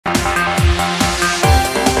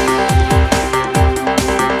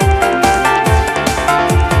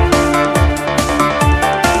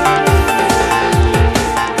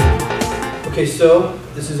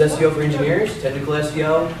SEO for engineers, technical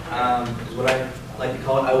SEO is what I like to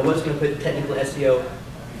call it. I was going to put technical SEO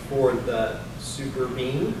before the super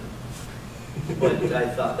bean, but I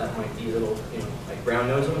thought that might be a little, like brown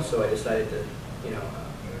nosing, so I decided to,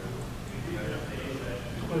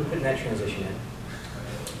 I'm putting that transition in.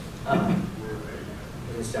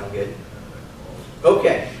 Doesn't sound good.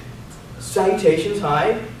 Okay. Salutations.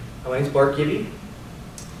 Hi. My name's Bart Gibby.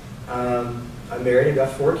 I'm married. I've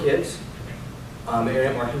got 4 kids. I'm an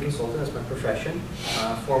internet marketing consultant. That's my profession.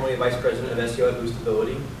 Formerly vice president of SEO at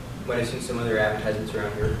Boostability. You might have seen some of their advertisements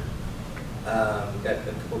around here. Got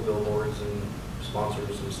a couple of billboards and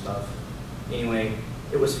sponsors and stuff. Anyway,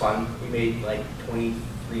 it was fun. We made like $23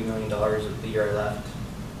 million the year I left,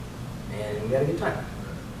 and we had a good time.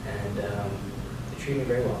 And they treated me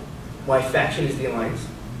very well. My faction is the Alliance.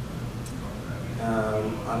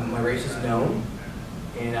 My race is known,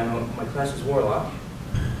 and my class is Warlock.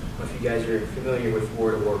 I don't know if you guys are familiar with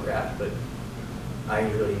World of Warcraft, but I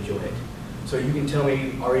really enjoy it. So you can tell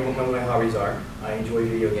me already what my hobbies are. I enjoy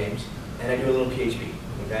video games, and I do a little PHP,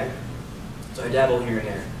 okay? So I dabble here and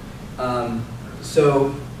there. I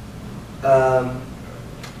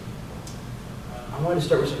wanted to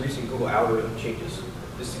start with some recent Google algorithm changes,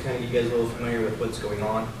 just to kind of get you guys a little familiar with what's going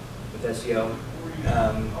on with SEO.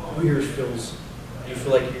 Who here feels, do you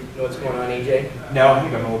feel like you know what's going on, AJ? No, I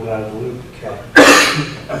think I'm a little bit out of the loop. Okay.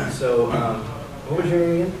 So, what was your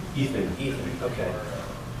name again? Ethan. Ethan, okay.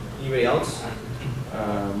 Anybody else?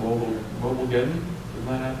 Mobile Gibby? Is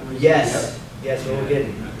that happening? Yes. Yes, Mobile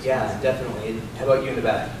Gibby. Yeah, definitely. How about you in the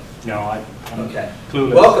back? No, I'm okay.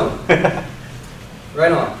 Clueless. Welcome.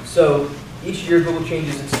 Right on. So, each year Google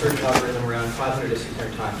changes its search algorithm around 500 to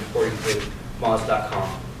 600 times, according to Moz.com,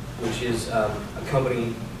 which is a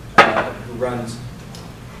company who runs,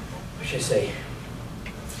 what should I say,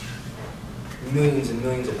 millions and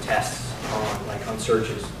millions of tests on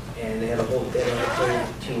searches. And they have a whole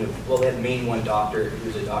team of, well, they have main one doctor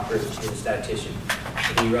who's a doctor, who's a statistician.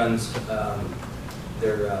 And he runs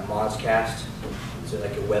their Mozcast. It's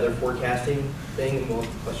like a weather forecasting thing, and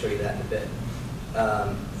I'll show you that in a bit.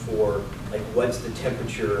 For like, what's the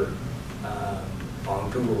temperature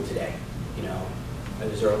on Google today?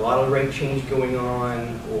 Is there a lot of rate change going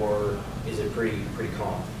on, or is it pretty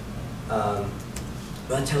calm?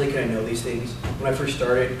 That's how they kind of know these things. When I first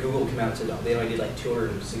started, Google came out and said they only did like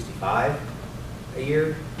 265 a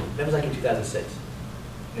year. That was like in 2006.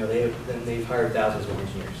 They've hired thousands of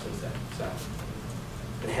engineers since then. So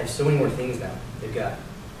they have so many more things now. They've got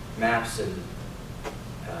maps and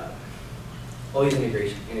all these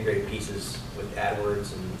integrated pieces with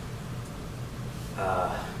AdWords and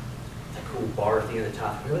that cool bar thing at the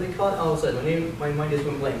top. What do they call it? All of a sudden, my mind just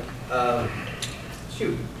went blank.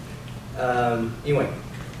 Shoot. Anyway,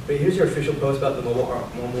 but here's your official post about the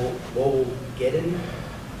mobile get-in.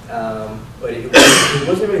 But it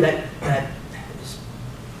wasn't really that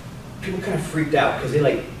people kind of freaked out because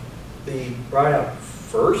they brought it out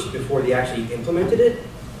first before they actually implemented it.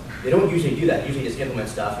 They don't usually do that. Usually just implement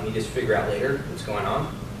stuff and you just figure out later what's going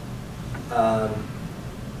on.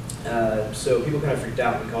 So people kind of freaked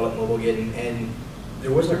out and called it mobile get-in, and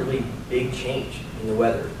there wasn't a really big change in the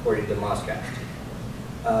weather according to Mozcast.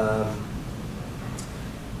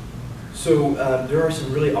 There are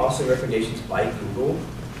some really awesome recommendations by Google.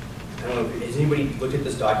 I don't know, has anybody looked at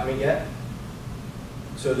this document yet?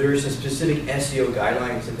 So there's some specific SEO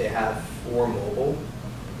guidelines that they have for mobile.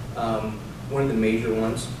 One of the major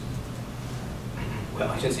ones, well,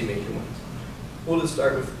 I shouldn't say major ones. We'll just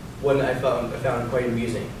start with one I found quite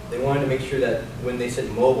amusing. They wanted to make sure that when they said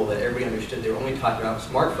mobile, that everybody understood they were only talking about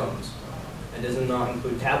smartphones. That does not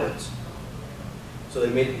include tablets. So they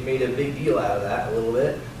made a big deal out of that a little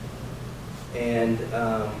bit. And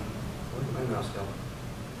where did my mouse go?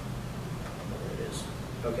 There it is.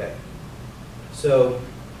 Okay. So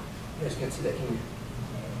you guys can't see that, can you?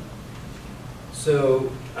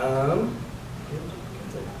 So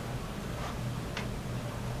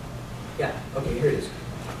yeah. Okay. Here it is.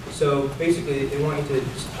 So basically, they want you to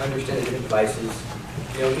just understand the different devices.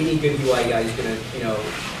 Any good UI guy is going to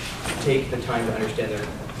take the time to understand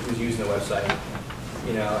who's using the website.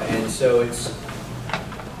 And so it's,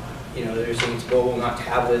 they're saying it's mobile, not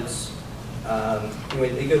tablets.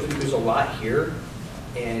 They go through, there's a lot here,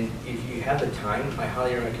 and if you have the time, I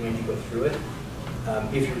highly recommend you go through it.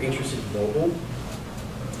 If you're interested in mobile,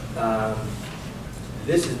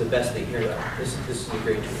 this is the best thing here, though. This is a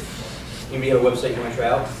great tool. Anybody have a website you want to try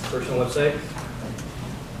out? Personal website?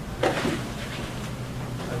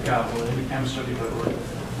 I've got one, hamstudy.org.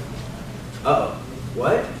 Uh-oh.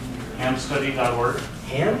 What? Hamstudy.org.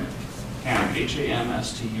 Ham? Ham,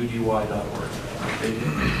 HAMSTUDY.org.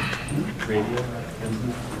 Radio?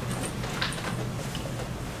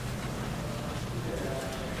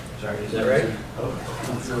 Sorry, Is that right? Oh,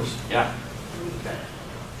 yeah. Okay.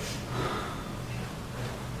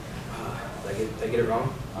 Did I get it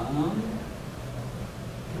wrong?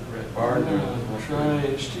 Red bar there. Try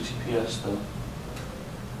HTTPS though.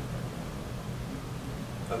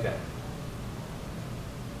 Okay.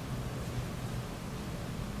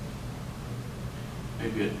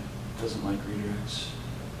 Maybe it doesn't like redirects.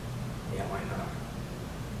 Yeah, why not?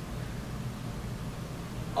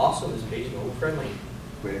 Awesome, this page is mobile friendly.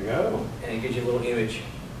 Way to go. And it gives you a little image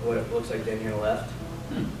of what it looks like down here on the left.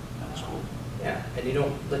 That's cool. Yeah, and you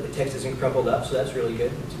don't, the text isn't crumpled up, so that's really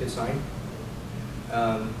good. It's a good sign.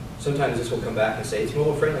 Sometimes this will come back and say it's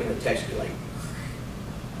mobile friendly, and the text will be like,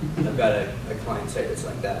 I've got a client site that's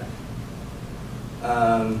like that.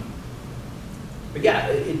 But yeah,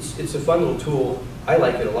 it's a fun little tool. I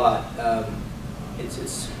like it a lot. I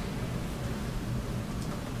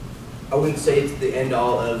wouldn't say it's the end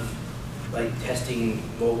all of like testing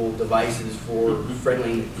mobile devices for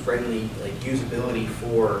friendly like usability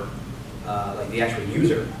for like the actual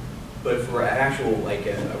user, but for an actual like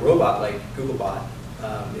a robot like Googlebot,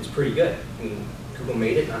 it's pretty good. I mean, Google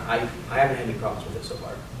made it, and I haven't had any problems with it so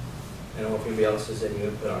far. I don't know if anybody else has any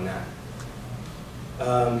input on that.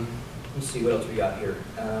 Let's see what else we got here.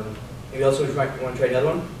 Maybe else want to try another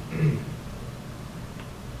one?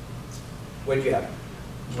 What did you have?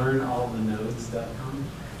 LearnAllTheNodes.com.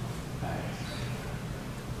 Nice.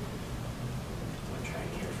 I'm going to try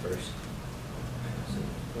here first. So,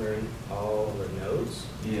 learn all the nodes.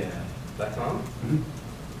 Yeah. .com?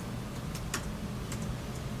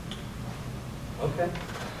 Okay.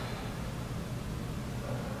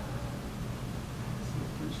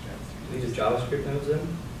 These are JavaScript nodes then?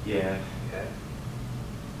 Yeah. Okay.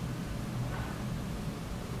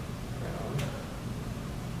 Right on.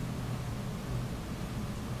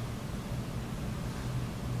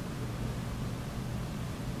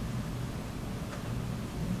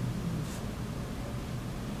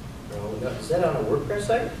 Is that on a WordPress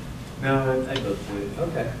site? No, I built it.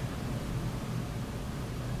 Okay.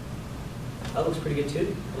 That looks pretty good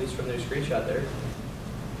too, at least from their screenshot there.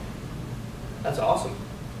 That's awesome.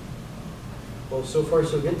 Well, so far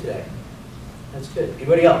so good today. That's good.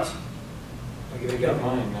 Anybody else? I'll give it a go.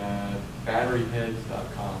 Mine,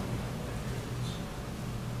 batteryheads.com.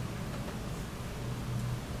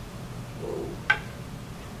 Whoa.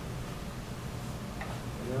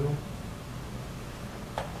 No.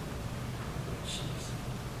 Jeez.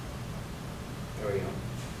 There we go.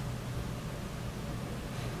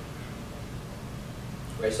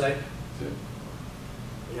 Right side? That's it.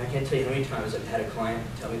 You know, I can't tell you how many times I've had a client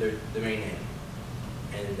tell me their domain name,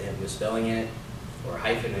 and they have misspelling in it, or a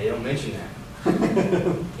hyphen, and they don't mention that.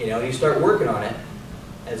 You know, and you start working on it,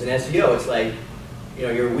 as an SEO, it's like, you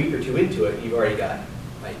know, you're a week or two into it, you've already got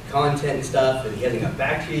like content and stuff, and he hasn't got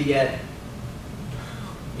back to you yet.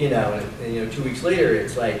 You know, and you know, 2 weeks later,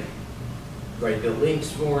 it's like, you've already built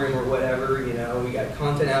links for him or whatever, you know, we got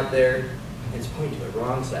content out there, and it's pointing to the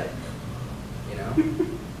wrong site, you know?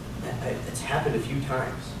 It's happened a few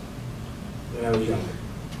times when I was younger.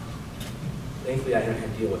 Thankfully, I haven't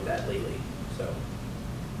had to deal with that lately. So,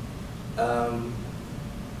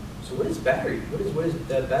 so what is battery? What is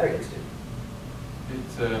the battery heads do?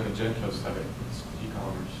 It's a Magento site. It's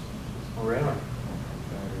e-commerce. Oh, right on.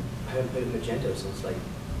 Battery. I haven't played with Magento since like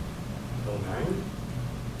 09.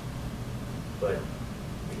 But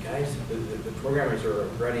the guys, the programmers who were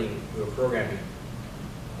programming,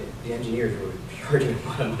 the engineers were charging a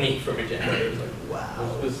lot of money for Magento. It was like, wow.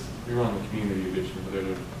 We were on the community edition, but there's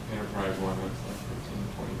an enterprise one that's like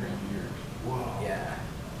 15, 20 grand a year. Whoa. Yeah.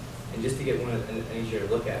 And just to get one an easier to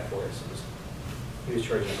look at for us, he was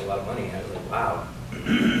charging us a lot of money. And I was like, wow.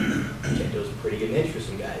 Magento's a pretty good niche for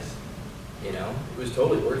some guys. You know, it was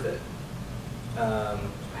totally worth it. How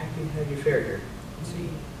do you fare here? Let's see.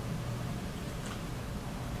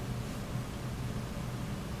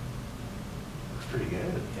 Pretty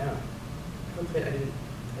good. Yeah. I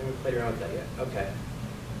haven't played around with that yet. Okay.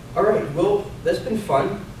 All right. Well, that's been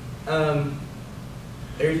fun.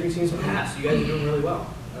 Everything seems to pass. You guys are doing really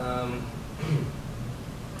well.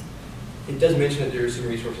 It does mention that there are some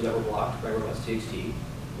resources that were blocked by robots.txt,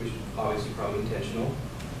 which is obviously probably intentional.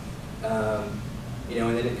 You know,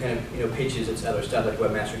 and then it kind of, you know, pitches its other stuff like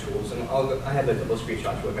Webmaster Tools, and I have a couple of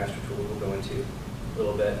screenshots of Webmaster Tools we'll go into a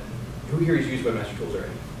little bit. Who here has used Webmaster Tools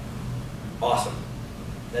already? Awesome.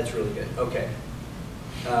 That's really good. Okay.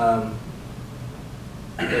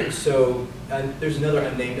 Okay, so there's another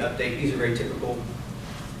unnamed update. These are very typical.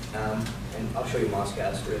 And I'll show you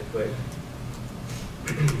Mosscast real quick.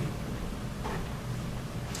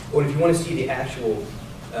 Well, if you want to see the actual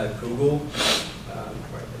Google,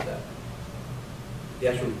 where did that? the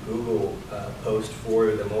actual Google post for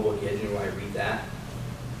the mobile gig, and when I read that,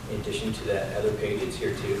 in addition to the other page, it's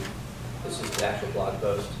here too. This is the actual blog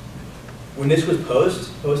post. When this was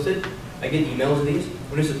posted, I get emails of these.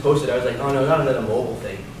 When this was posted, I was like, oh no, not another mobile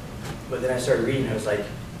thing. But then I started reading, and I was like,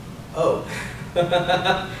 oh,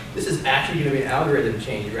 this is actually going to be an algorithm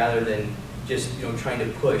change rather than just trying to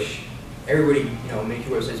push everybody, make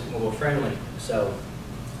your websites mobile friendly. So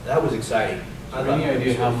that was exciting. Any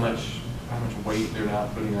idea how much weight they're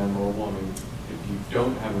not putting on mobile? I mean, if you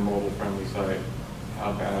don't have a mobile friendly site,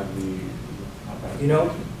 how bad?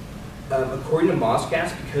 According to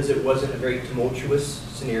Moscast, because it wasn't a very tumultuous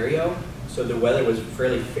scenario, so the weather was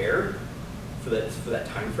fairly fair for that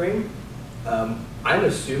time frame. I'm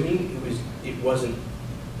assuming it wasn't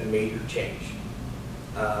a major change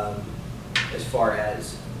as far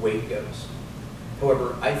as weight goes.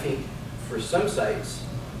 However, I think for some sites,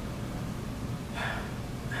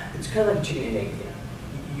 it's kind of like a chicken and egg thing.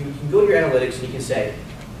 You can go to your analytics and you can say,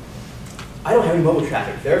 I don't have any mobile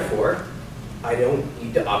traffic, therefore, I don't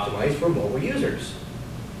need to optimize for mobile users.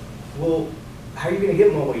 Well, how are you going to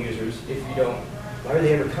get mobile users if you don't, why would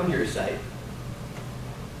they ever come to your site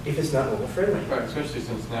if it's not mobile friendly? Right, especially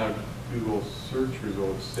since now Google search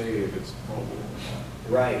results say if it's mobile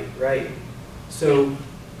or not. Right. So,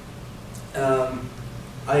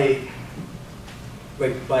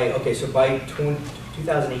 by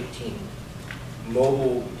 2018,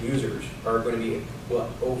 mobile users are going to be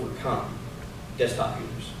overcome desktop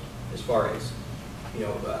users as far as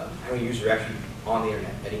how many users are actually on the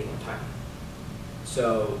internet at any one time.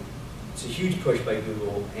 So it's a huge push by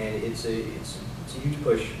Google, and it's a huge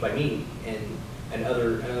push by me and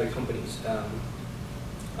other companies.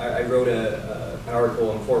 I wrote an article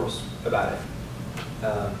on Forbes about it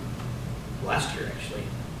last year, actually.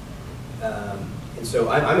 And so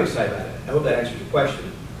I'm excited about it. I hope that answers your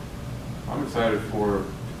question. I'm excited for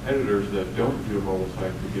editors that don't do a mobile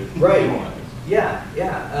site to get right. penalized. Yeah.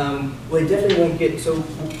 Well, they definitely won't get, so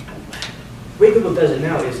the way Google does it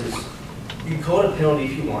now is you can call it a penalty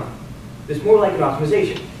if you want. It's more like an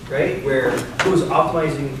optimization, right? Where Google's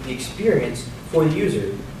optimizing the experience for the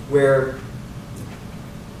user, where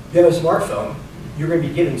you have a smartphone, you're going to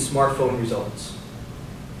be given smartphone results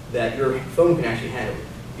that your phone can actually handle.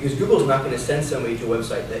 Because Google's not going to send somebody to a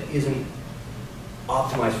website that isn't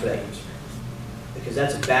optimized for that user. Because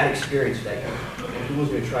that's a bad experience for that user. And Google's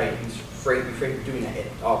going to try and be doing that at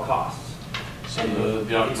all costs. So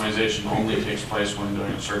the optimization only takes place when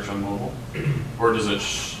doing a search on mobile? Or does it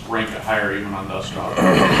rank it higher even on desktop?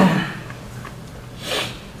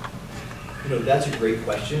 That's a great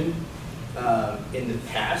question. In the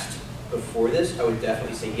past, before this, I would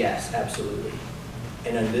definitely say yes, absolutely.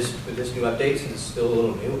 And then with this new update, since it's still a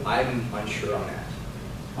little new, I'm unsure on that.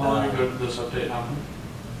 How long ago did this update happen?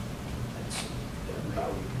 It's about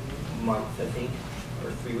a month, I think, or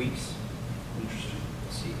 3 weeks. Interesting.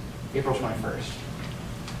 Let's see. April 21st.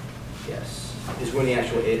 Yes, is when it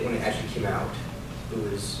actually came out. It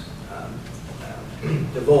was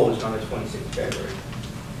divulged on the 26th of February.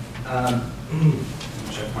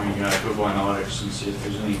 Check my Google Analytics and see if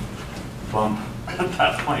there's any bump at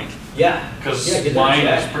that point. Yeah. Because yeah, mine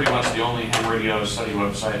is pretty much the only ham radio study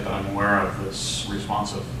website that I'm aware of that's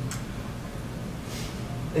responsive.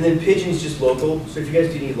 And then Pigeon is just local. So if you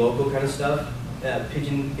guys do any local kind of stuff,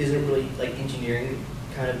 Pigeon isn't really like engineering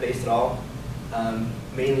kind of based at all.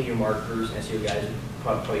 Mainly your marketers, SEO guys are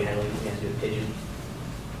probably handling anything to do with Pigeon.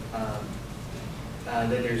 Then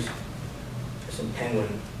there's some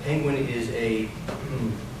Penguin. Penguin is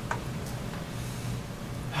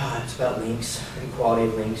it's about links and quality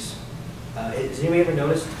of links. Has anybody ever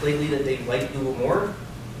noticed lately that they like Google more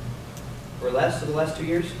or less for the last 2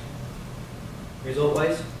 years,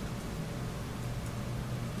 result-wise?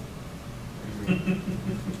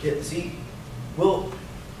 Yeah, see, well,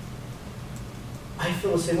 I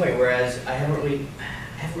feel the same way. Whereas I haven't really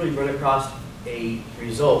run across a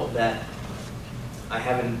result that I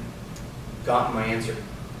haven't gotten my answer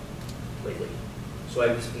lately. So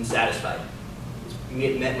I've just been satisfied.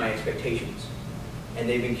 It's met my expectations. And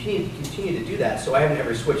they've been continue to do that, so I haven't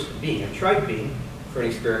ever switched to Bing. I've tried Bing for an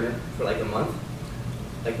experiment for like a month.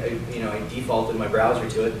 Like I defaulted my browser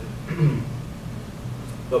to it.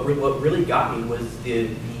 But what really got me was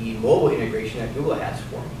the mobile integration that Google has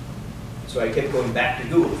for me. So I kept going back to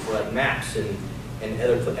Google for like maps and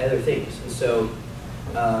other things. And so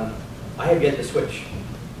I have yet to switch.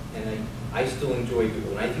 And I still enjoy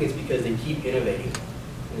Google. And I think it's because they keep innovating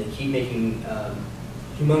and they keep making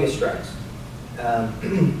humongous strides.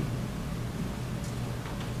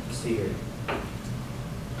 Let's see here.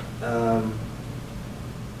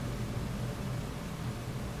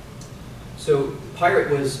 So Pirate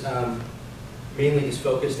was mainly just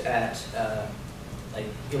focused at like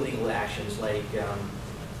illegal actions, like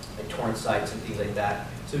torrent sites and things like that.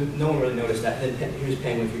 So no one really noticed that. And then here's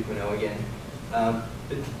Penguin 3.0 again.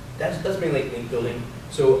 But that's mainly link building.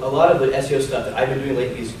 So a lot of the SEO stuff that I've been doing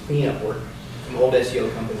lately is cleanup work from old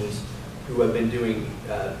SEO companies who have been doing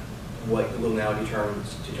what Google now determined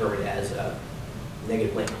as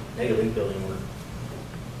negative link building or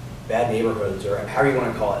bad neighborhoods or however you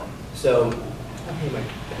want to call it. So, okay, my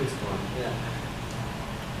it's on. Yeah.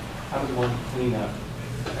 How does one clean up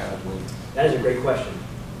bad links? That is a great question.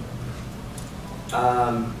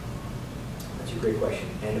 That's a great question,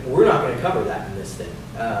 and we're not going to cover that in this thing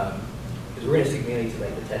because we're going to stick mainly to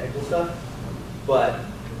like the technical stuff. But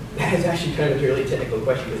that is actually kind of a really technical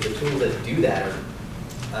question because the tools that do that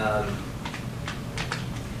are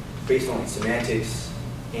based on semantics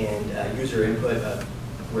and user input of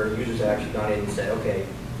where users have actually gone in and said, okay,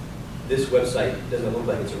 this website doesn't look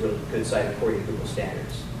like it's a really good site according to Google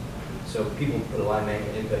standards. So people put a lot of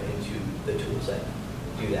manual input into the tools that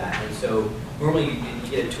do that. And so normally you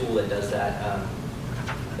get a tool that does that,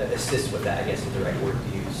 that assists with that, I guess is the right word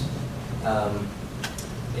to use.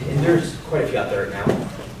 And there's quite a few out there now.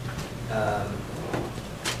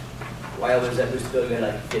 While there's that boostability, we had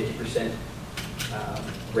like 50%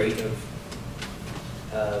 rate of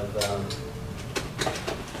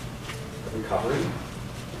recovery.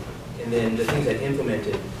 And then the things I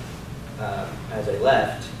implemented as I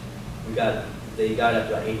left, they got up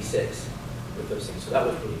to about 86 with those things. So that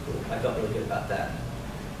was really cool. I felt really good about that.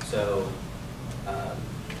 So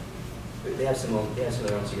they have some of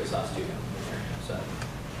their own secret sauce too now in there. So,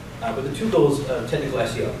 but the two goals of technical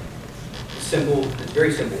SEO, simple. It's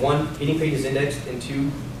very simple. One, getting pages indexed, and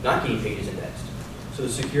two, not getting pages indexed. So the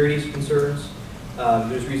security concerns.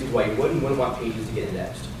 There's reasons why you wouldn't want pages to get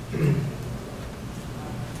indexed.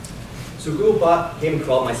 So Googlebot came and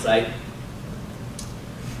crawled my site.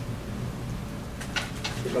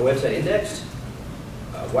 Is my website indexed?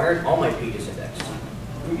 Why aren't all my pages indexed?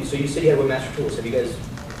 So you said you had Webmaster Tools. Have you guys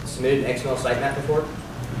submitted an XML sitemap before?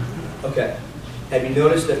 Okay. Have you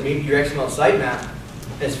noticed that maybe your XML sitemap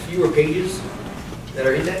has fewer pages that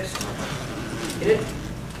are indexed in it?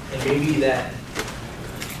 And maybe that,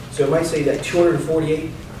 so it might say that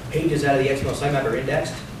 248 pages out of the XML sitemap are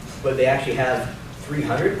indexed, but they actually have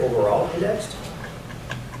 300 overall indexed?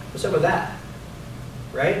 What's up with that?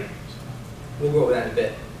 Right? We'll go over that in a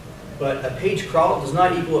bit. But a page crawl does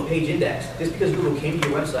not equal a page index. Just because Google came to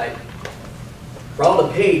your website, crawled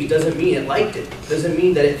a page doesn't mean it liked it. Doesn't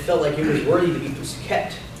mean that it felt like it was worthy to be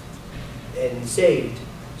kept and saved.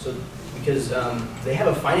 So because they have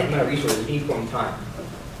a finite amount of resources at any point in time,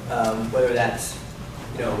 whether that's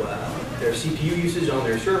their CPU usage on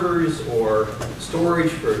their servers or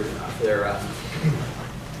storage for their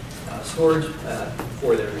storage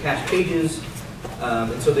for their cache pages.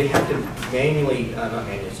 And so they have to manually, not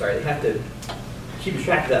manually, sorry, they have to keep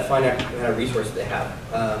track of that finite amount of resources they have.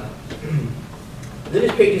 Then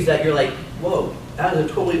there's pages that you're like, whoa, that was a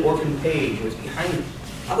totally orphaned page. It was behind,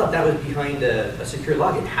 I thought that was behind a secure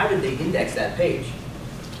login. How did they index that page?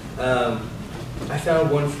 I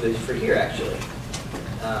found one for here, actually.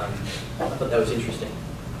 I thought that was interesting.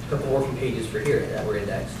 A couple orphan pages for here that were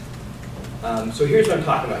indexed. So here's what I'm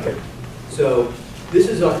talking about here. So this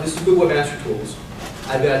is Google Webmaster Tools.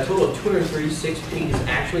 I've got a total of 236 pages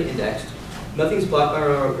actually indexed. Nothing's blocked by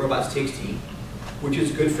robots.txt, which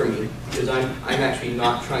is good for me because I'm actually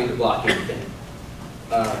not trying to block anything.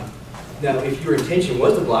 Now, if your intention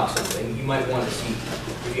was to block something, you might want to see.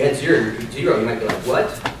 If you had zero, you might be like,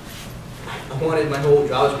 what? I wanted my whole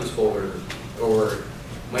JavaScript folder or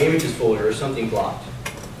my images folder or something blocked.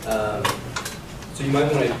 So you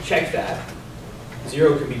might want to check that.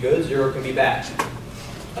 0 can be good, 0 can be bad.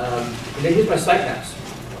 And then here's my sitemaps.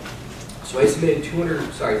 So I submitted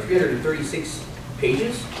 336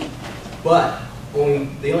 pages, but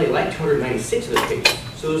they only like 296 of those pages.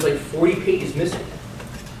 So there's like 40 pages missing.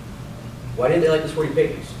 Why didn't they like those 40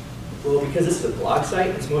 pages? Well, because this is a blog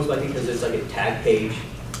site, it's most likely because it's like a tag page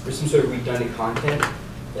or some sort of redundant content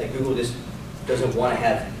that Google just doesn't want to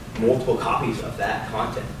have multiple copies of that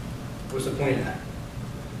content. What's the point of that?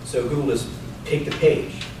 So Google just picked the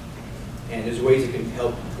page. And there's ways it can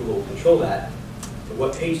help Google control that,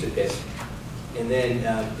 what page to pick, and then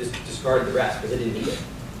just discard the rest because it didn't need it.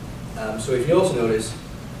 So if you also notice,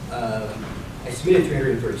 I submitted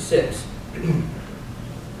 336.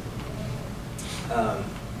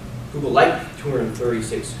 Google liked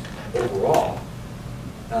 236 overall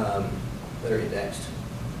that are indexed,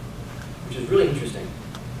 which is really interesting.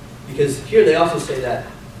 Because here they also say that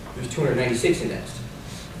there's 296 indexed,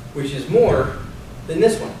 which is more than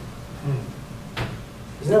this one.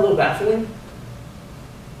 Isn't that a little baffling?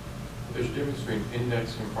 There's a difference between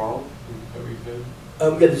index and crawl, is that what you said?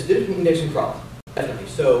 Yeah, there's a difference between index and crawl, definitely.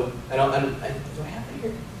 So, do I have it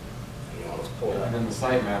here? You know, let's pull it up. And then the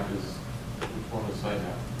sitemap is, which one is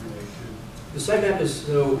sitemap related to? The sitemap is,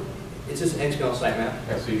 so, it's just an XML sitemap.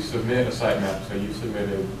 Yeah, so you submit a sitemap, so you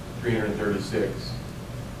submitted 336,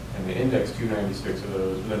 and the index 296 of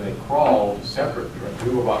those, but then they crawl separately, right?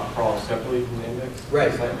 Googlebot crawls separately from the index?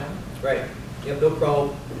 Right. The sitemap? Right. Yep, they'll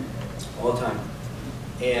crawl all the time.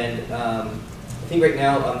 And I think right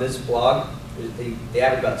now on this blog, they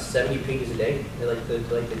average about 70 pages a day they like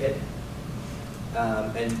to hit.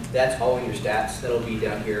 And that's all in your stats. That'll be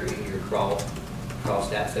down here in your crawl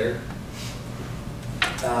stats there.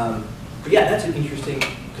 But yeah, that's an interesting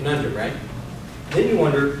conundrum, right? Then you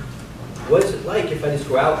wonder, what is it like if I just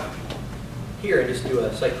go out here and just do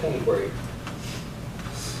a site colon query?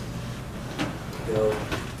 Go.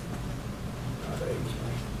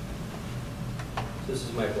 This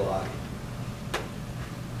is my blog.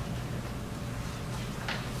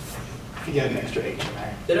 You get an extra H in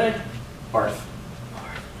there. Did I? Barth.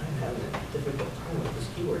 I'm having a difficult time with this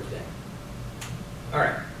keyword today. All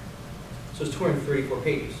right. So it's 234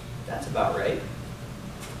 pages. That's about right.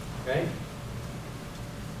 Right?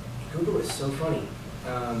 Google is so funny.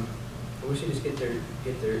 I wish I just get their.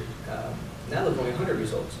 Now there's only 100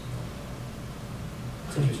 results.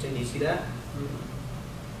 That's interesting. Do you see that?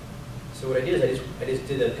 So what I did is I just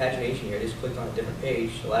did a pagination here. I just clicked on a different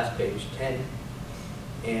page, the last page, 10,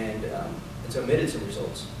 and it's omitted some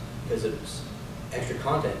results because it's extra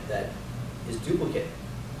content that is duplicate.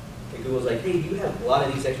 And Google's like, hey, you have a lot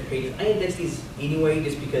of these extra pages. I index these anyway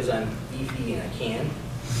just because I'm beefy and I can,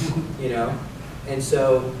 you know. And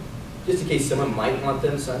so just in case someone might want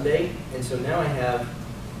them someday, and so now I have.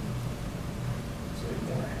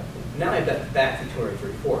 Now I've got back to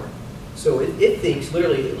 234. So it thinks,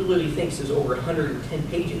 literally thinks there's over 110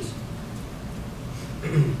 pages.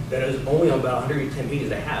 That is only on about 110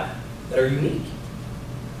 pages I have that are unique.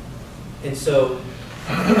 And so,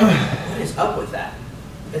 what is up with that?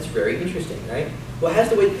 That's very interesting, right? Well, it has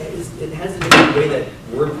the way that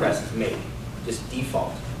WordPress is made, just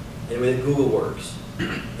default, and the way that Google works.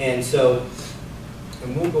 And so,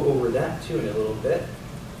 and we'll go over that too in a little bit,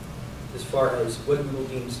 as far as what Google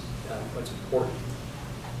deems what's important.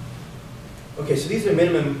 Okay, so these are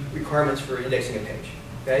minimum requirements for indexing a page.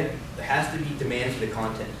 Okay, there has to be demand for the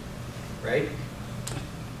content, right?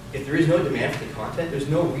 If there is no demand for the content, there's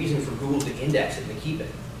no reason for Google to index it and keep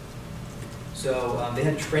it. So they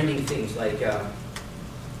have trending things like, let's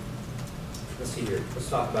see here. Let's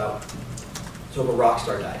talk about, so if a rock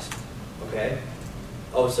star dies, okay?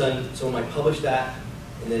 All of a sudden, someone might publish that,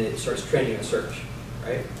 and then it starts trending in search,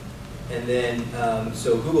 right? And then,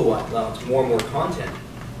 so Google wants more and more content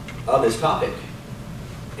of this topic.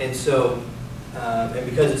 And so, and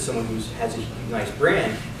because it's someone who has a nice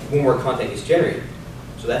brand, more content is generated.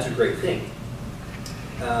 So that's a great thing.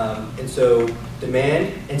 And so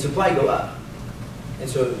demand and supply go up. And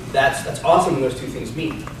so that's awesome when those two things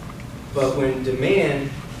meet. But when demand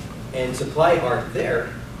and supply aren't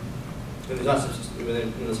there, when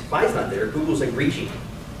the supply is not there, Google's like reaching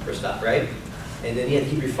for stuff, right? And then you have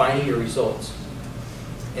to keep refining your results.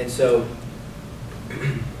 And so,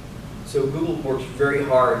 so Google works very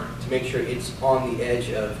hard to make sure it's on the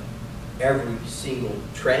edge of every single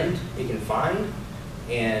trend it can find.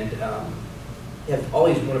 And you have all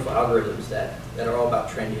these wonderful algorithms that are all about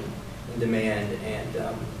trending and demand and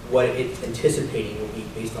what it's anticipating will be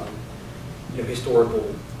based on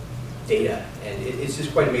historical data. And it's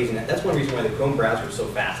just quite amazing. That's one reason why the Chrome browser is so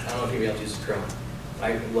fast. I don't know if anybody else uses Chrome.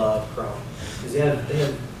 I love Chrome because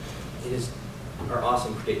they just are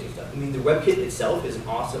awesome predicting stuff. I mean, the WebKit itself is an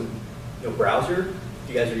awesome browser.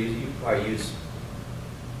 You guys probably use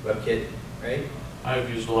WebKit, right? I've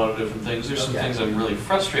used a lot of different things. There's some Okay. things I'm really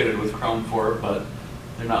frustrated with Chrome for, but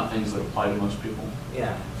they're not things that apply to most people.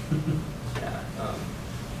 Yeah. Yeah.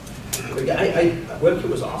 But yeah, WebKit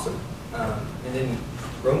was awesome. And then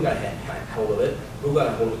Chrome got a hold of it. Google got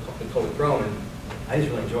a hold of Chrome, and I just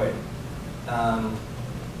really enjoy it.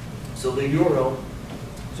 So the URL,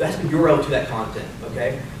 so it has to be URL to that content,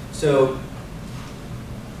 okay? So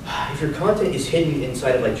if your content is hidden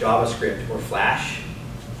inside of like JavaScript or Flash,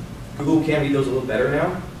 Google can read those a little better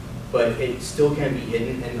now, but it still can be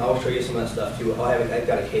hidden, and I'll show you some of that stuff too. I've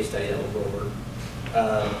got a case study that we'll go over.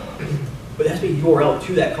 But it has to be a URL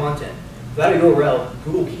to that content. Without a URL,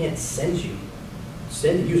 Google can't send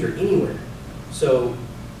the user anywhere. So,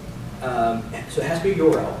 so it has to be a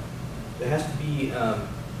URL. There has to be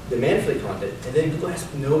demand for the content, and then Google has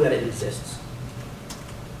to know that it exists.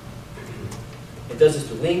 It does this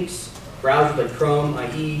to links, browsers like Chrome,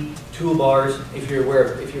 IE, toolbars. If you're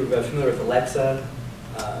familiar with Alexa,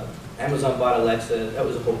 Amazon bought Alexa. That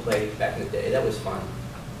was a whole play back in the day. That was fun.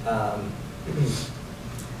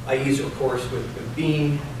 I use it, of course, with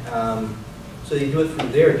Bing. So they do it through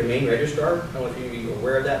their domain registrar. I don't know if you're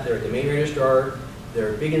aware of that. They're a domain registrar.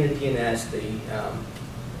 They're big in the DNS.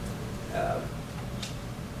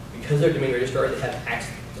 Because they're a domain registrar, they have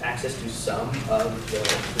access to some of the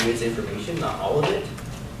WIZ information, not all of it,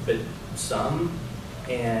 but some.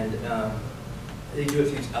 And they do it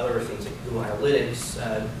through these other things like Google Analytics,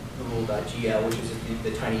 Google.gl, which is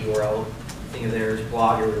the tiny URL thing of theirs,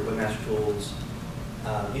 Blogger, Webmaster Tools,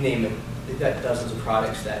 you name it. They've got dozens of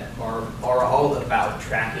products that are all about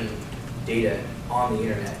tracking data on the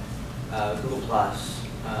internet. Google Plus,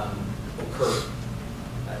 Occur.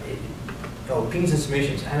 Pings and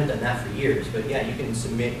submissions. I haven't done that for years, but yeah, you can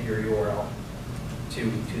submit your URL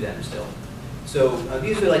to them still. So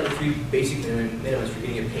these are like the 3 basic minimums for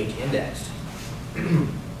getting a page indexed.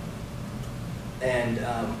 And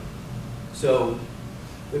so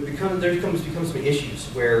there becomes some issues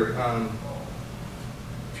where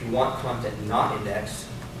if you want content not indexed,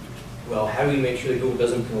 well, how do you make sure that Google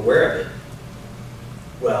doesn't become aware of it?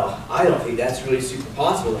 Well, I don't think that's really super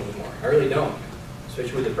possible anymore. I really don't,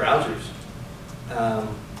 especially with the browsers.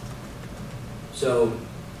 So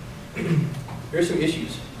here's some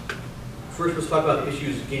issues. First, let's talk about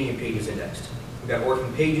issues of getting your pages indexed. We've got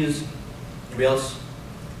orphan pages. Anybody else?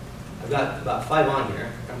 I've got about 5 on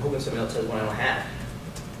here. I'm hoping somebody else has one I don't have.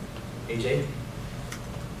 AJ?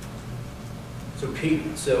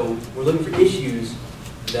 So we're looking for issues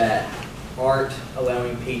that aren't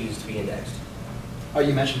allowing pages to be indexed. Oh,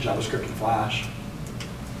 you mentioned JavaScript and Flash.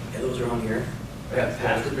 Yeah, those are on here. I got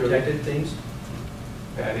password protected things.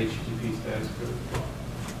 Bad HTTP status code.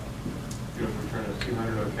 If you don't return a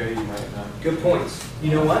 200 OK, you might not. Good points.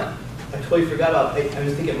 You know what? I totally forgot about, I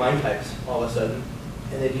was thinking MIME types all of a sudden.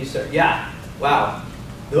 And then you start, yeah, wow,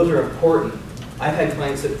 those are important. I've had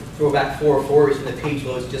clients that throw back 404s and the page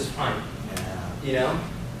loads just fine. Yeah. You know?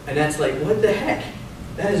 And that's like, what the heck?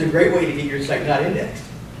 That is a great way to get your site not indexed.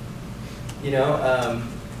 You know?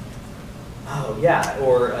 Oh yeah,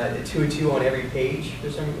 or a 202 on every page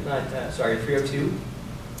or something. Sorry, 302.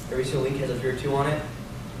 Every single link has a 302 on it.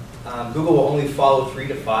 Google will only follow 3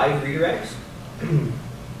 to 5 redirects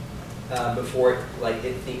before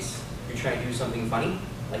it thinks you're trying to do something funny.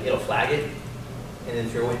 Like it'll flag it and then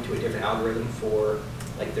throw it to a different algorithm for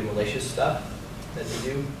like the malicious stuff that they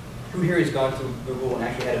do. Who here has gone to Google and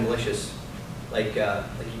actually had a malicious, like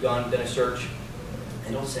you've done a search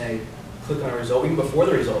and it'll say, click on a result, even before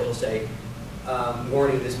the result, it'll say,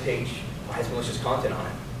 warning, this page has malicious content on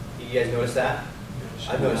it. You guys notice that?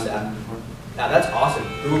 I've noticed that. Now that's awesome.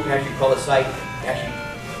 Google can actually call the site, actually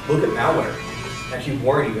look at malware, actually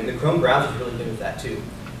warn you, and the Chrome browser is really good with that too.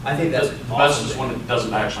 I think that's the best is when it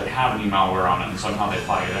doesn't actually have any malware on it, and somehow they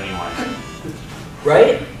flag it anyway.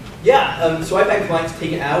 Right? Yeah. So I've had clients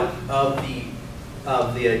taken out of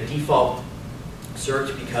the default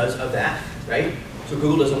search because of that. Right? So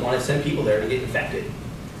Google doesn't want to send people there to get infected.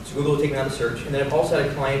 So Google will take them out of the search. And then I've also had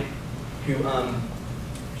a client who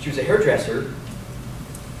she was a hairdresser,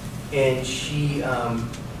 and she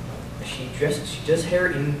does hair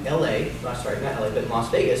in LA, sorry, not LA, but in Las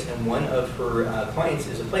Vegas, and one of her clients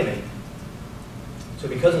is a playmate. So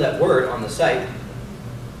because of that word on the site,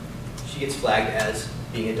 she gets flagged as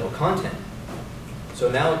being adult content. So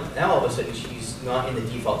now all of a sudden she's not in the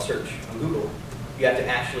default search on Google. You have to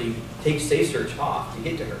actually take safe search off to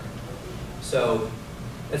get to her. So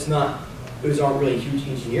those aren't really huge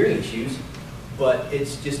engineering issues, but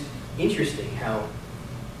it's just interesting how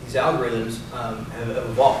these algorithms have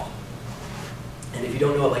evolved. And if you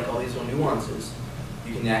don't know like all these little nuances,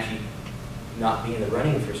 you can actually not be in the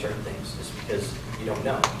running for certain things just because you don't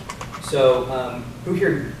know. So who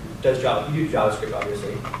here does Java? You do JavaScript,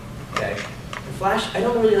 obviously. Okay. And Flash, I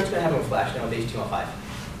don't really know what's going to happen with Flash now with HTML5.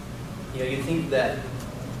 You know, you'd think that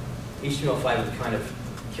HTML5 would kind of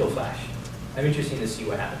kill Flash. I'm interested to see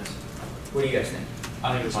what happens. What do you guys think?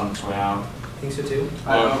 I think it's on its way out. Think so too?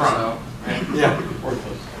 I hope Front. so. Yeah.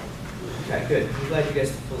 Worthless. Okay, good. I'm glad you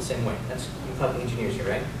guys feel the same way. That's talking engineers here,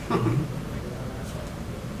 right?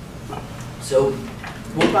 So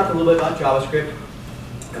we'll talk a little bit about JavaScript.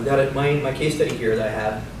 I've got my case study here that I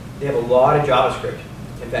have. They have a lot of JavaScript.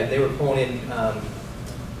 In fact, they were pulling in.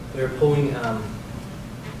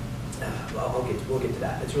 Well, we'll get to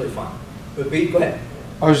that. It's really fun. But go ahead.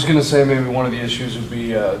 I was just going to say maybe one of the issues would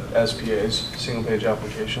be SPAs, single page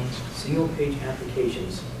applications. Single page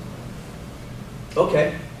applications.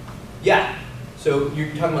 Okay. Yeah. So you're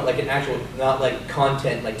talking about like an actual, not like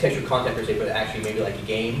content, like textual content per se, but actually maybe like a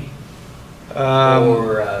game?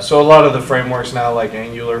 So a lot of the frameworks now, like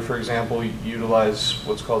Angular, for example, utilize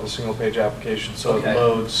what's called a single page application. So Okay.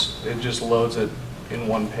 it just loads it in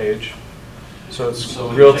one page. So it's So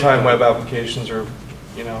when you real-time take web applications are,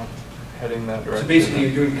 heading that direction. So basically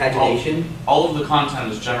you're doing pagination? All of the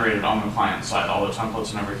content is generated on the client side. All the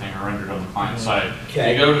templates and everything are rendered on the client side.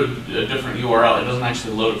 Okay. If you go to a different URL, it doesn't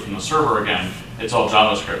actually load it from the server again. It's all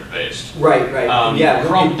JavaScript based. Right, yeah.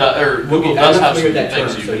 Chrome or Google I'm does not have familiar some with that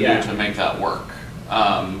things term, you so can yeah. do to make that work,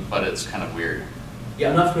 but it's kind of weird. Yeah,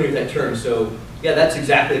 I'm not familiar with that term, so yeah, that's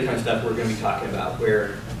exactly the kind of stuff we're going to be talking about,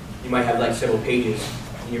 where you might have like several pages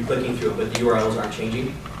and you're clicking through it, but the URLs aren't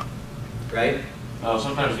changing, right?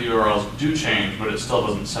 Sometimes the URLs do change, but it still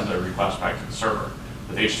doesn't send a request back to the server.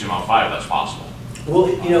 With HTML5, that's possible. Well,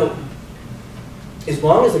 as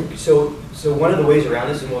long as so one of the ways around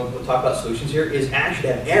this, and we'll talk about solutions here, is actually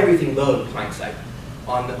to have everything load client side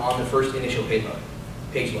on the first initial page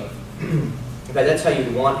load. In fact, that's how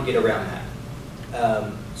you want to get around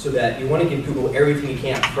that. So that you want to give Google everything you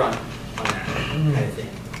can up front on that kind of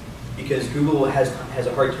thing, because Google has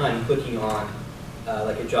a hard time clicking on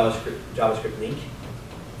like a JavaScript link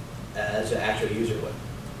as an actual user would.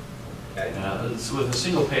 Okay. With a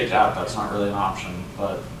single page app, that's not really an option,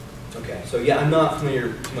 but Okay. So yeah, I'm not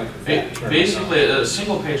familiar too much with that term. basically a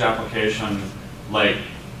single page application, like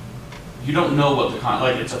you don't know what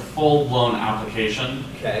it's a full blown application.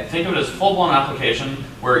 Okay. Think of it as a full blown application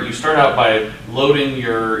where you start out by loading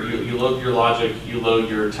you load your logic, you load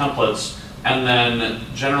your templates, and then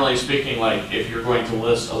generally speaking, like if you're going to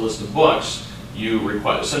list a list of books, you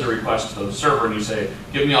send a request to the server and you say,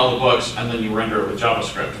 give me all the books, and then you render it with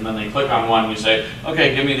JavaScript. And then they click on one and you say,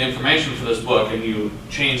 okay, give me the information for this book, and you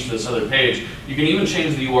change this other page. You can even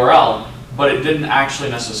change the URL, but it didn't actually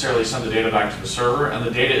necessarily send the data back to the server, and the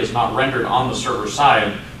data is not rendered on the server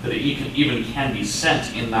side that it even can be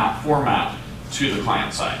sent in that format to the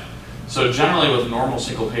client side. So generally with normal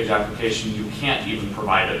single page application, you can't even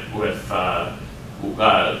provide it with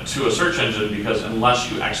to a search engine, because unless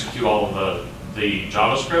you execute all of the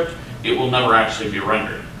JavaScript, it will never actually be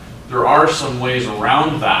rendered. There are some ways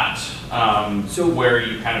around that, where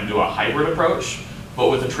you kind of do a hybrid approach, but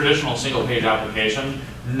with a traditional single page application,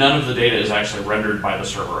 none of the data is actually rendered by the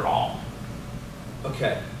server at all.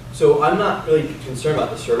 Okay. So I'm not really concerned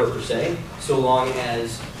about the server per se, so long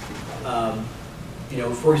as,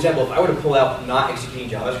 for example, if I were to pull out not executing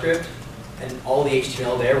JavaScript and all the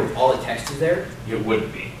HTML there with all the text is there, It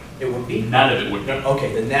wouldn't be. it would be? None of it would be.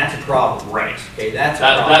 Okay, then that's a problem. Right. Okay, that's a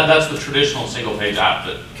problem. That's the traditional single page app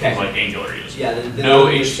that Okay. things like Angular use. Yeah, then No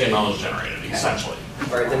I'm gonna say- HTML is generated, Okay. essentially.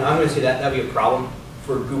 All right, then I'm going to say that'd be a problem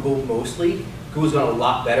for Google mostly. Google's done a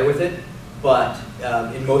lot better with it, but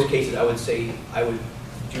in most cases, I would say I would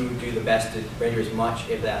do the best to render as much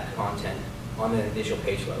of that content on the initial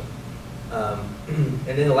page load. And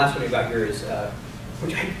then the last one we got here is,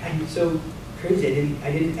 which I'm so crazy.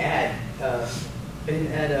 I didn't add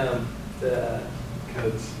the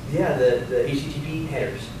Codes. yeah the HTTP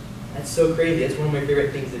headers. That's so crazy. That's one of my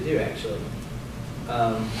favorite things to do, actually.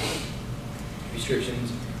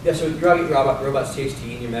 Restrictions. Yeah, so your robots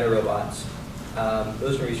TXT and your meta robots.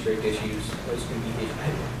 Those are restrict issues. Those can be issues.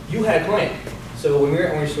 You had a client. So when we were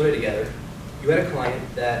at Orange Soda together, you had a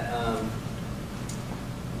client that,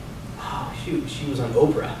 she was on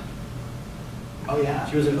Oprah. Oh, yeah.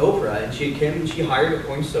 She was on Oprah, and she hired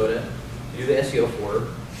Orange Soda to do the SEO for her,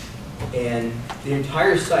 and the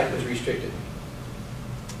entire site was restricted.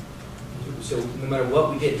 So no matter what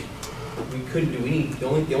we did, we couldn't do any. The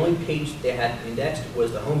only page they had indexed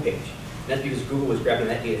was the home page. And that's because Google was grabbing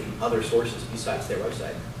that data from other sources besides their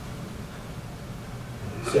website.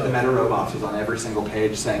 So the Meta Robots was on every single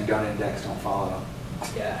page saying don't index, don't follow.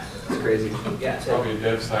 Yeah, It's crazy. yeah. So, Probably a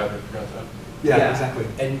dev side that forgot that. Yeah, exactly.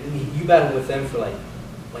 And you battled with them for like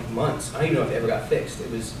months. I don't even know if it ever got fixed. That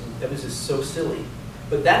was just so silly.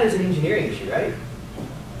 But that is an engineering issue, right?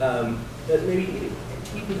 But maybe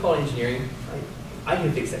you can call it engineering. I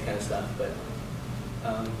can fix that kind of stuff,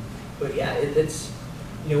 but yeah, it's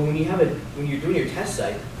when you're doing your test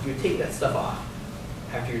site, you take that stuff off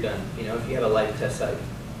after you're done. If you have a live test site.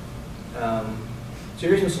 So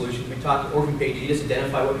here's some solutions. We talked orphan pages. You just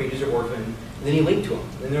identify what pages are orphaned, and then you link to them.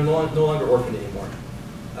 And they're no longer orphaned anymore.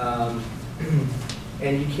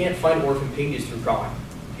 And you can't find orphan pages through crawling.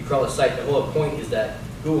 If you crawl a site, the whole point is that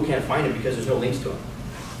Google can't find them because there's no links to them.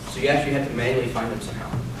 So you actually have to manually find them somehow.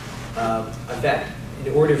 In fact,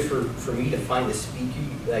 in order for me to find the speaker,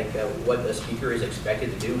 what the speaker is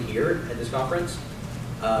expected to do here at this conference,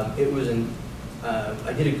 I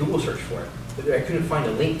did a Google search for it, but I couldn't find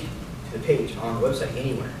a link to the page on the website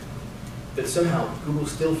anywhere. But somehow Google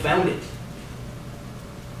still found it.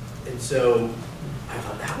 And so I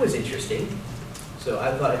thought that was interesting. So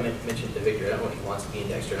I thought I mentioned it to Victor. I don't know if he wants to be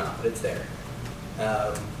indexed or not, but it's there.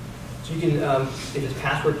 So you can, if it's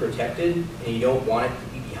password protected and you don't want it to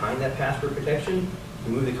be behind that password protection,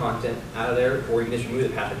 you move the content out of there, or you can just remove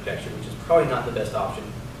the password protection, which is probably not the best option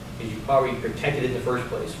because you probably protected it in the first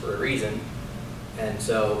place for a reason. And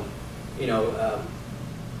so, you know,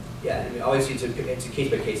 yeah, I mean, obviously it's a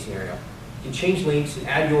case-by-case scenario. You can change links and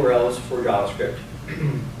add URLs for JavaScript.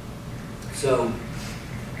 So,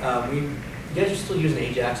 you guys are still using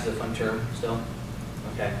Ajax as a fun term still?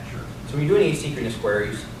 Okay. Sure. So when you're doing asynchronous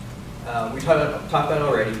queries, we talked about it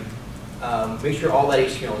already. Make sure all that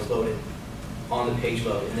HTML is loaded on the page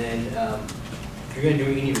load. And then if you're going to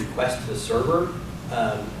do any requests to the server,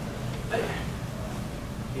 I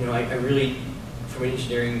really, from an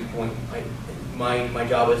engineering point, my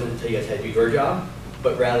job isn't to tell you guys how to do your job,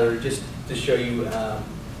 but rather just to show you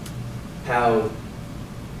how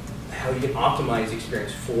you can optimize the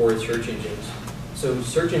experience for search engines. So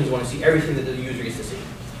search engines want to see everything that the user gets to see.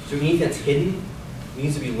 So anything that's hidden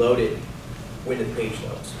needs to be loaded when the page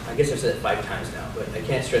loads. I guess I've said it 5 times now, but I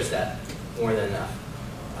can't stress that more than enough.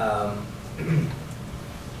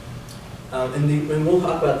 And we'll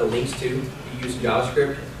talk about the links too. You use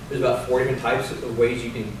JavaScript. There's about 4 different types of ways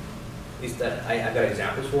you can, at least that I've got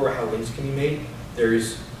examples for how links can be made.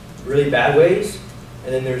 There's really bad ways,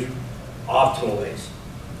 and then there's optimal ways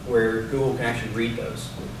where Google can actually read those.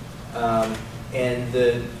 And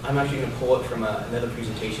I'm actually going to pull it from another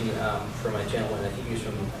presentation from a gentleman, I think he was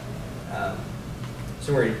from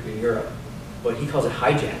somewhere in Europe, but he calls it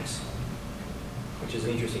hijacks, which is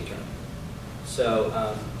an interesting term.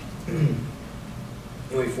 So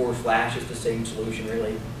anyway, for Flash, it's the same solution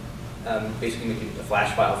really. Basically making a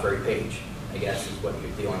Flash file for every page, I guess, is what you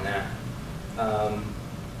would do on that.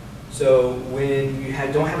 So when you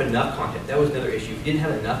don't have enough content, that was another issue. If you didn't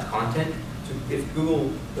have enough content, so if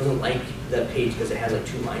Google doesn't like that page because it has like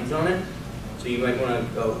 2 lines on it, so you might want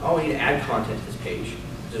to go, oh, I need to add content to this page.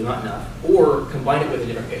 There's not enough. Or combine it with a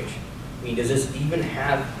different page. I mean, does this even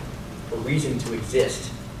have a reason to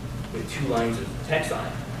exist with 2 lines of text on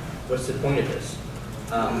it? What's the point of this?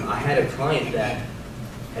 I had a client that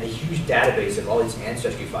had a huge database of all these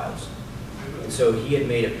ancestry files. And so he had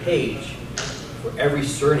made a page for every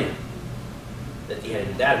surname that he had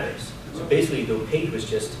in the database. So basically the page was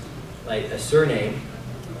just like a surname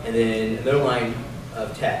and then another line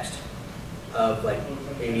of text of like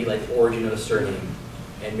maybe like origin of the surname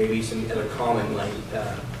and maybe some other common like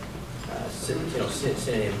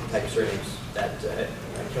synonym type surnames that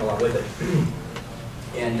came along with it.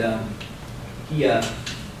 And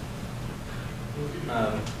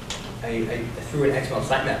I threw an XML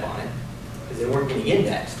sitemap on it because they weren't getting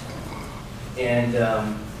indexed. And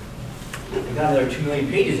I got another 2 million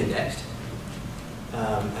pages indexed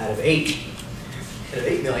out of 8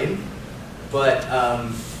 million. But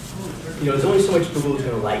there's only so much Google is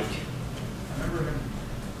going to like. I remember him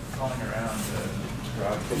calling around to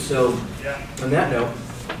And so, on that note,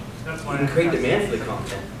 That's you why can create demand for the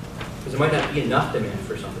content because there might not be enough demand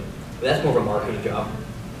for something. But that's more of a marketing job.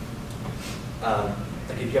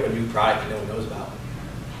 Like if you have a new product that no one knows about,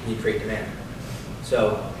 and you create demand.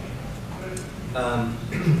 So, so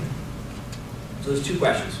there's 2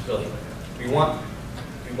 questions really. Do you want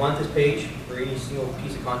this page for any single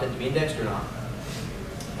piece of content to be indexed or not?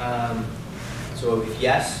 So if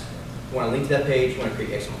yes, you want to link to that page, you want to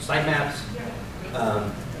create XML sitemaps. You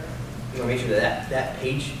want to make sure that that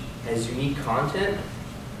page has unique content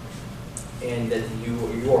and that the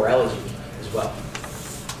URL is unique as well.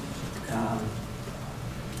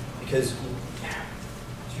 Because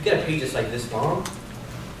if you get a page that's like this long,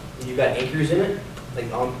 and you've got anchors in it,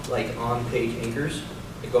 like on page anchors,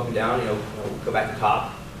 that go up and down, go back to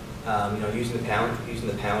top, using the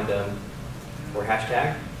pound or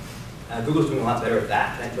hashtag. Google's doing a lot better at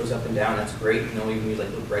that. That goes up and down. That's great. You even use like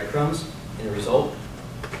little breadcrumbs in the result.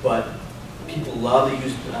 But people love to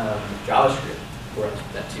use JavaScript for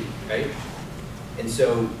that too, right? And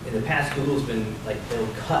so in the past, Google's been like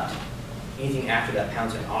they'll cut anything after that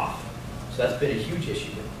pound sign off. So that's been a huge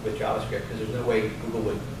issue with JavaScript because there's no way Google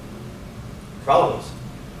would follow this,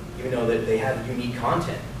 even though that they have unique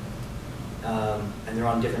content and they're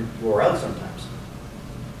on different URLs sometimes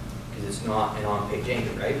because it's not an on-page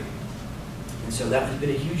anchor, right? And so that has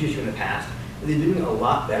been a huge issue in the past. But they've been doing a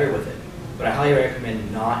lot better with it. But I highly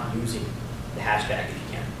recommend not using the hashtag if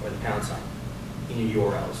you can, or the pound sign in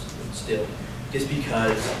your URLs still, just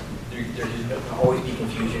because there's going to always be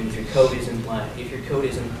confusion if your code isn't like,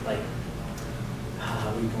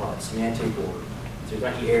 what do you call it, semantic or there's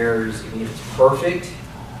not any errors, even if it's perfect,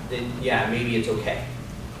 then yeah, maybe it's okay.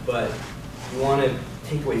 But you want to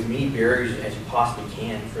take away as many barriers as you possibly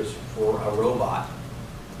can for a robot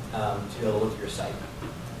to be able to look at your site.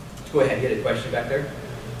 Go ahead, you had a question back there?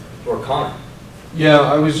 Or a comment? Yeah,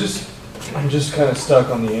 I'm just kind of stuck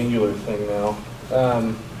on the Angular thing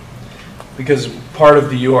now. Because part of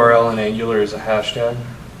the URL in Angular is a hashtag,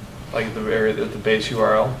 like the base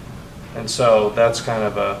URL. And so that's kind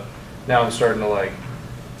of now I'm starting to like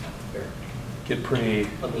get pretty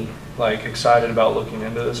like excited about looking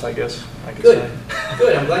into this, I guess I could say.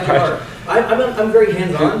 Good, I'm glad you are. I'm very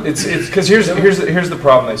hands-on. It's because here's the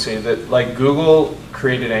problem I see, that like Google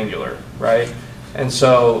created Angular, right? And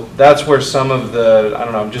so that's where some of the, I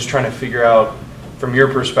don't know, I'm just trying to figure out from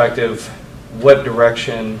your perspective what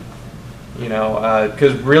direction, you know,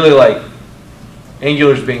 because really like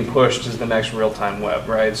Angular's being pushed as the next real-time web,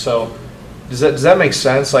 right? So does that make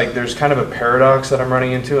sense? Like there's kind of a paradox that I'm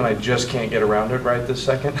running into and I just can't get around it right this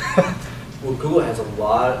second. Well, Google has a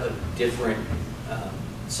lot of different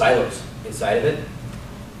silos inside of it,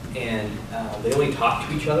 and they only talk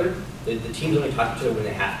to each other. The teams only talk to each other when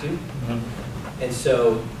they have to. Mm-hmm. And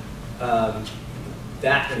so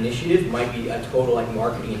that initiative might be a total like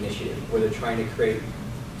marketing initiative where they're trying to create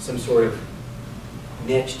some sort of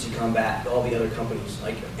niche to combat all the other companies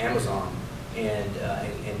like Amazon and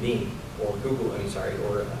Bing or Google, or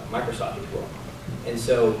Microsoft, if you will. And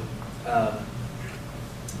so,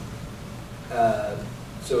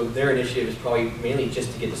 so their initiative is probably mainly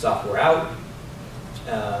just to get the software out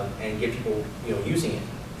and get people, you know, using it.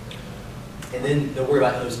 And then they'll worry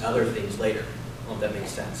about those other things later. I don't know if that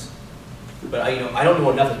makes sense. But I don't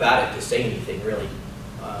know enough about it to say anything really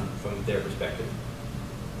from their perspective.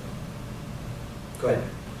 Go ahead.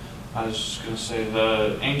 I was just going to say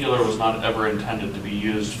the Angular was not ever intended to be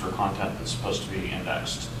used for content that's supposed to be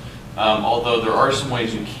indexed. Although there are some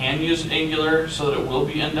ways you can use Angular so that it will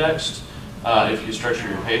be indexed if you structure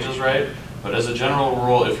your pages right. But as a general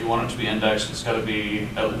rule, if you want it to be indexed, it's got to be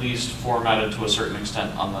at least formatted to a certain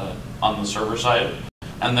extent on the server side.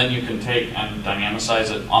 And then you can take and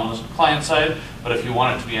dynamicize it on the client side. But if you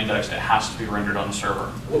want it to be indexed, it has to be rendered on the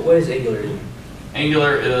server. What is Angular doing?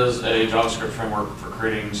 Angular is a JavaScript framework for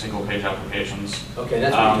creating single-page applications. Okay,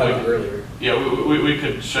 that's what you talked about earlier. Yeah, we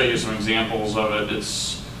could show you some examples of it.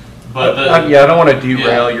 Yeah, I don't want to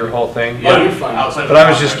derail your whole thing. Yeah, you're fine. But I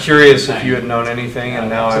was just curious if you had known anything, and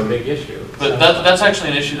now I'm... It's a big issue. But that's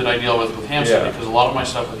actually an issue that I deal with Ham Study, Yeah. because a lot of my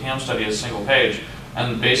stuff with Ham Study is single page.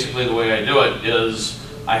 And basically the way I do it is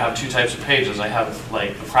I have two types of pages. I have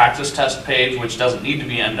like the practice test page, which doesn't need to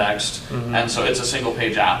be indexed, and so it's a single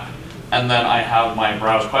page app. And then I have my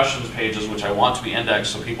browse questions pages, which I want to be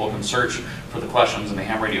indexed so people can search for the questions in the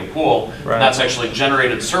Ham Radio pool. Right. And that's actually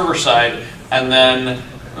generated server side. And then,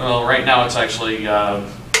 well, right now it's actually,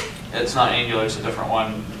 it's not Angular, it's a different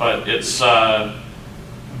one, but it's,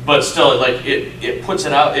 but still, like it puts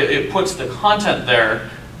it out, it puts the content there,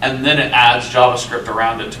 and then it adds JavaScript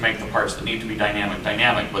around it to make the parts that need to be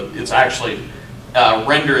dynamic. But it's actually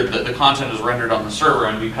rendered, the content is rendered on the server,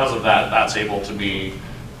 and because of that, that's able to be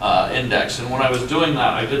indexed. And when I was doing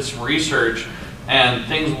that, I did some research, and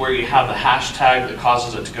things where you have the hashtag that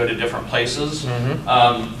causes it to go to different places.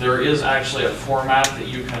 There is actually a format that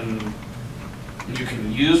you can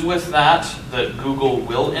use with that Google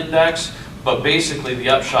will index. But basically, the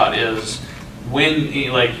upshot is when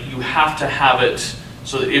you have to have it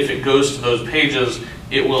so that if it goes to those pages,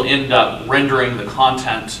 it will end up rendering the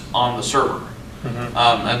content on the server.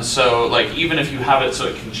 And so, like, even if you have it so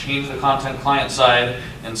it can change the content client side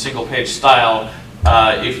in single page style,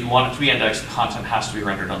 if you want it to be indexed, the content has to be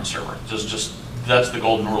rendered on the server. Just that's the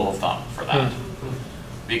golden rule of thumb for that.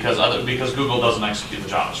 Because Google doesn't execute the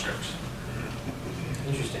JavaScript.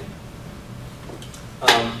 Interesting.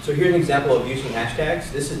 So here's an example of using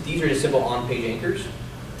hashtags. These are just simple on-page anchors.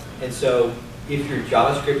 And so if your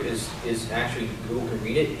JavaScript is actually, Google can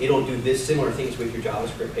read it, it'll do this similar things with your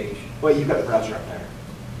JavaScript page. Wait, you've got the browser up there.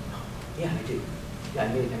 Yeah, I do. Yeah,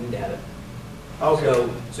 I need to have it. Okay.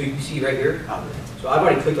 So you can see right here. So I've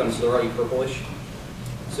already clicked on it, so they're already purplish.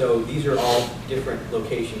 So these are all different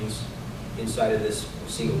locations inside of this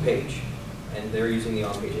single page, and they're using the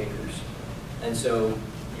on-page anchors. And so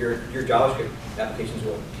your JavaScript applications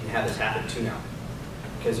can have this happen too now,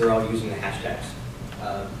 because they're all using the hashtags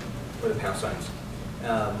or the pound signs.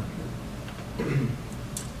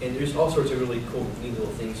 And there's all sorts of really cool, neat little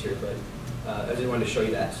things here, but I just wanted to show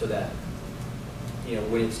you that so that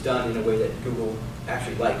when it's done in a way that Google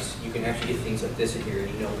actually likes, you can actually get things like this in here,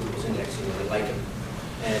 and Google's indexing and they like them.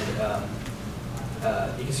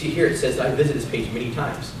 And you can see here it says I visited this page many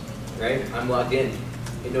times, right? I'm logged in.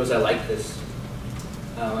 It knows I like this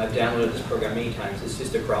I've downloaded this program many times. It's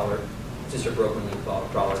just a crawler. It's just a broken link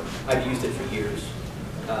crawler. I've used it for years.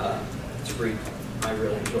 It's free. I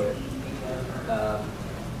really enjoy it.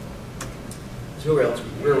 So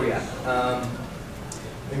where are we at?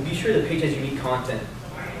 And be sure the page has unique content.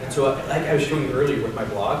 And so, like I was showing you earlier with my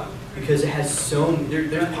blog, because it has so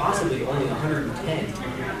there's possibly only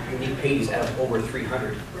 110 unique pages out of over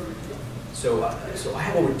 300. So I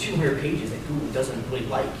have over 200 pages that Google doesn't really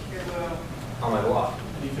like on my blog.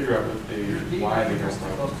 How do you figure out why they don't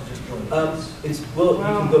like Well, you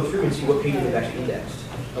can go through and see what pages they've actually indexed.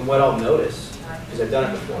 And what I'll notice, because I've done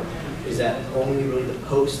it before, is that only really the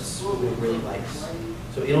posts Google really likes.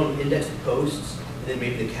 So it'll index the posts, and then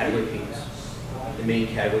maybe the category pages, the main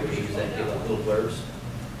category pages that give like little blurbs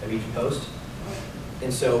of each post.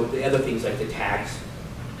 And so the other things like the tags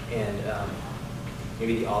and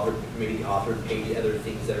maybe the author page, other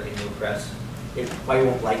things that are in WordPress, it probably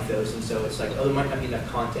won't like those. And so it's like, oh, there might not be enough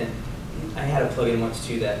content. I had a plugin once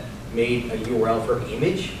too that made a URL for an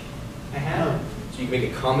image I had. So you can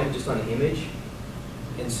make a comment just on an image.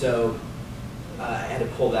 And so I had to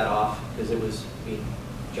pull that off because it was being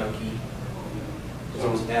junky. Because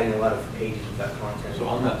I was adding a lot of pages without content. So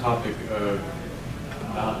on that topic of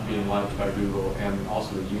not being liked by Google and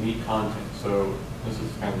also the unique content, so this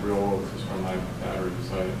is kind of real world, this is from my battery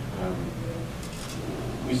site.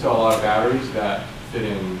 We sell a lot of batteries that fit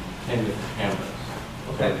in 10 different cameras.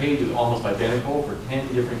 Okay. So the page is almost identical for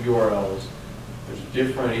 10 different URLs. There's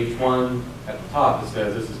different, each one at the top that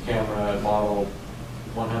says this is camera model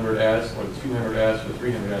 100S or 200S or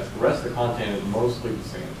 300S. The rest of the content is mostly the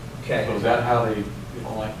same. Okay. So is that how they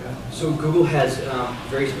don't like that? So Google has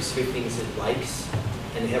very specific things it likes,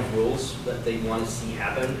 and they have rules that they want to see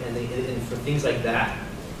happen. And for things like that,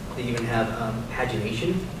 they even have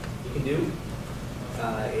pagination you can do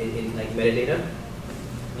in like metadata.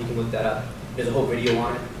 You can look that up. There's a whole video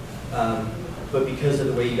on it. But because of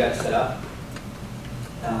the way you got it set up,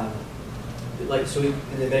 like so in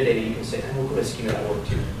the metadata you can say, and we'll go to schema.org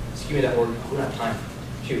too. Schema.org, we don't have time.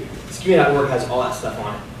 Shoot. Schema.org has all that stuff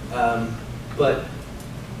on it. But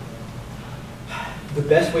the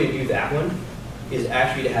best way to do that one is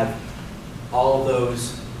actually to have all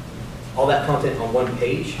that content on one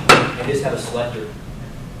page and just have a selector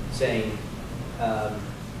saying,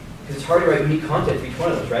 because it's hard to write unique content for each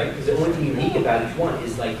one of those, right? Because the only thing unique about each one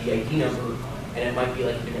is like the ID number, and it might be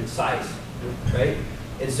like a different size, right?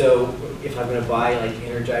 And so if I'm going to buy like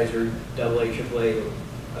Energizer AA, AAA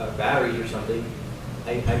batteries or something,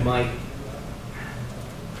 I might.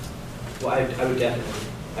 Well, I would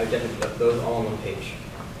definitely put those all on one page,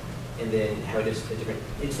 and then have just a different.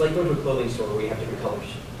 It's like going to a clothing store where you have different colors.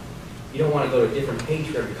 You don't want to go to a different page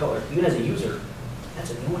for every color. Even as a user,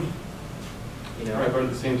 that's annoying. You know. Right, but at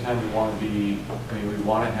the same time, we want to be. I mean, we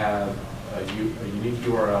want to have a unique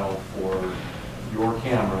URL for your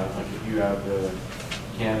camera. Like if you have the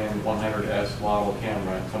Canon 100S model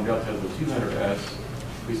camera, and somebody else has the 200S.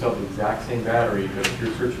 We sell the exact same battery, but if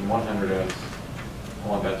you're searching 100S. I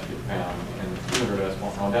want that to be found, and the 200S, I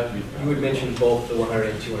want that to be found. You would mention both the 100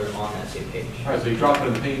 and 200 on that same page. All right, so you drop it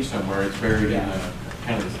in the page somewhere, it's buried in a,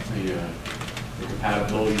 kind of the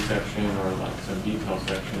compatibility section or like some detail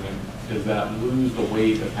section, and does that lose the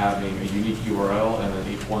weight of having a unique URL and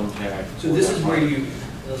then each one tag? So this is where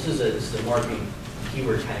this is a marketing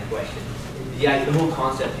keyword kind of question. Yeah, the whole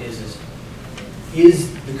concept is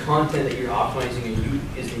the content that you're optimizing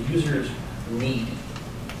and is the user's need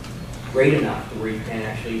great enough to where you can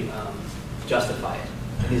actually justify it?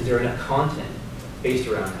 And is there enough content based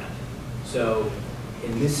around that? So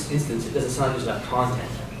in this instance, it doesn't sound just about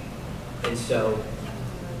content. And so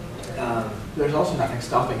there's also nothing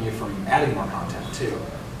stopping you from adding more content too.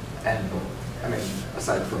 And I mean,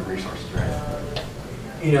 aside from resources, right?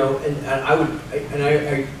 You know,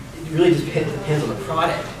 it really just depends on the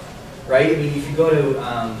product, right? I mean, if you go to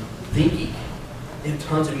ThinkGeek, they have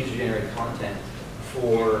tons of user-generated content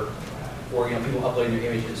for people uploading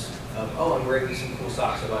their images of, oh, I'm wearing some cool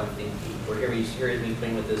socks about ThinkGeek, or here is me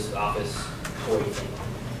playing with this office toy thing,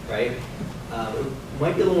 right? It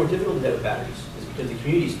might be a little more difficult to do with batteries, is because the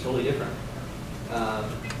community is totally different.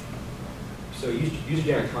 So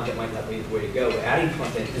user-generated content might not be the way to go. But adding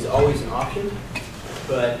content is always an option,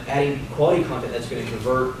 but adding quality content that's going to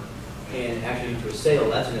convert and actually lead to a sale,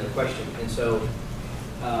 that's another question. And so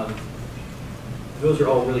those are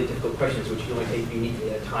all really difficult questions, which you only take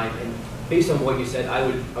uniquely at a time. And based on what you said, I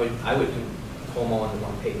would pull them all into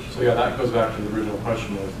one page. So yeah, that goes back to the original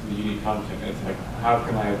question of the unique content. It's like, how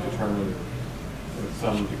can I determine with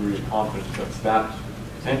some degree of confidence that's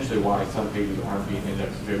potentially why some pages aren't being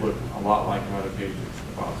indexed? They look a lot like another pages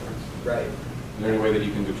about theirs. Right. Is there any way that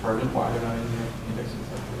you can determine why they're not indexing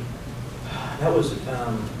successfully? That was,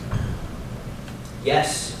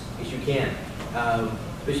 yes, you can.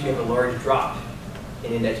 Especially if you have a large drop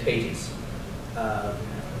in index pages.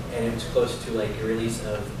 And it was close to like a release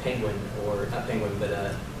of Penguin, or not Penguin,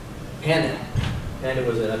 but Panda. Panda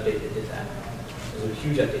was an update that did that. It was a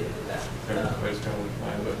huge update that did that. I just kind of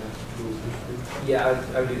mind what tools. Yeah,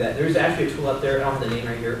 I would do that. There's actually a tool out there, I don't have the name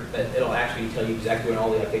right here, but it'll actually tell you exactly when all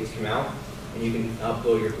the updates come out. And you can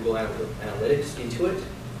upload your Google Analytics into it,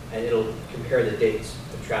 and it'll compare the dates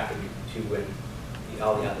of traffic to when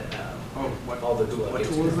all the Google updates. What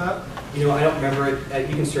tool is that? You know, I don't remember it.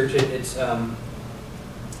 You can search it. It's off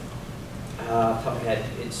the top of my head.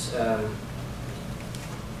 It's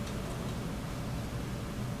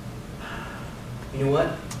you know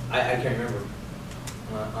what? I can't remember,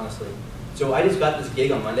 honestly. So I just got this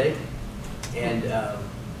gig on Monday, and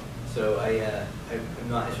so I'm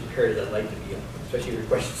not as prepared as I'd like to be, especially for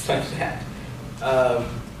questions like that.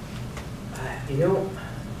 You know,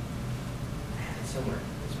 it's somewhere.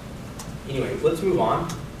 Anyway, let's move on.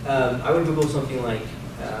 I would Google something like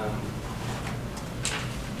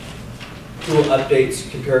Google updates,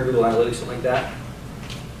 compare Google Analytics, something like that.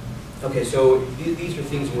 Okay, so these are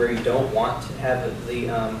things where you don't want to have the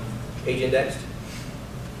page indexed.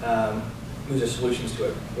 These are solutions to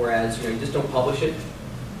it. Whereas, you just don't publish it.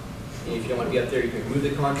 And if you don't want to be up there, you can remove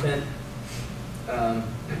the content.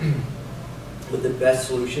 With the best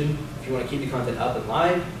solution, if you want to keep the content up and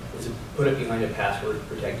live, is to put it behind a password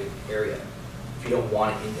protected area. If you don't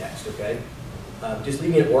want it indexed, okay? Just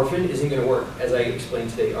leaving it orphaned isn't going to work. As I explained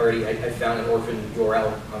today already, I found an orphaned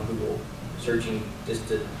URL on Google, searching just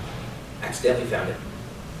to accidentally found it.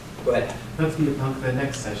 Go ahead. Let's get the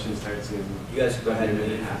next session starts soon. You guys can go ahead and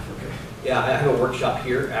minute and a half. Okay. Yeah, I have a workshop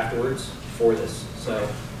here afterwards for this. So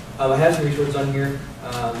I have some resources on here.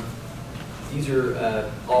 These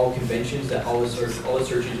are all conventions that all the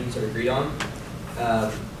search engines have agreed on.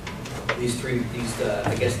 I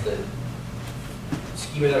guess the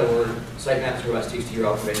schema.org, sitemaps, robust TXT are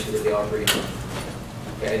all conventions that they all agree on.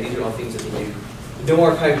 Okay, these are all things that they do.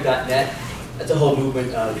 NoArchive.net, that's a whole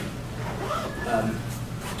movement of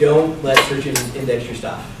don't let search engines index your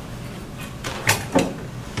stuff,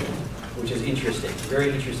 which is interesting,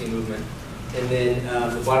 very interesting movement. And then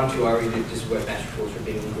the bottom two are already just webmaster tools for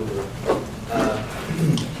being in Google.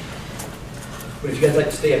 But if you guys like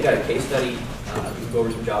to stay, I've got a case study. We can go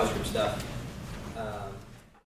over some JavaScript stuff.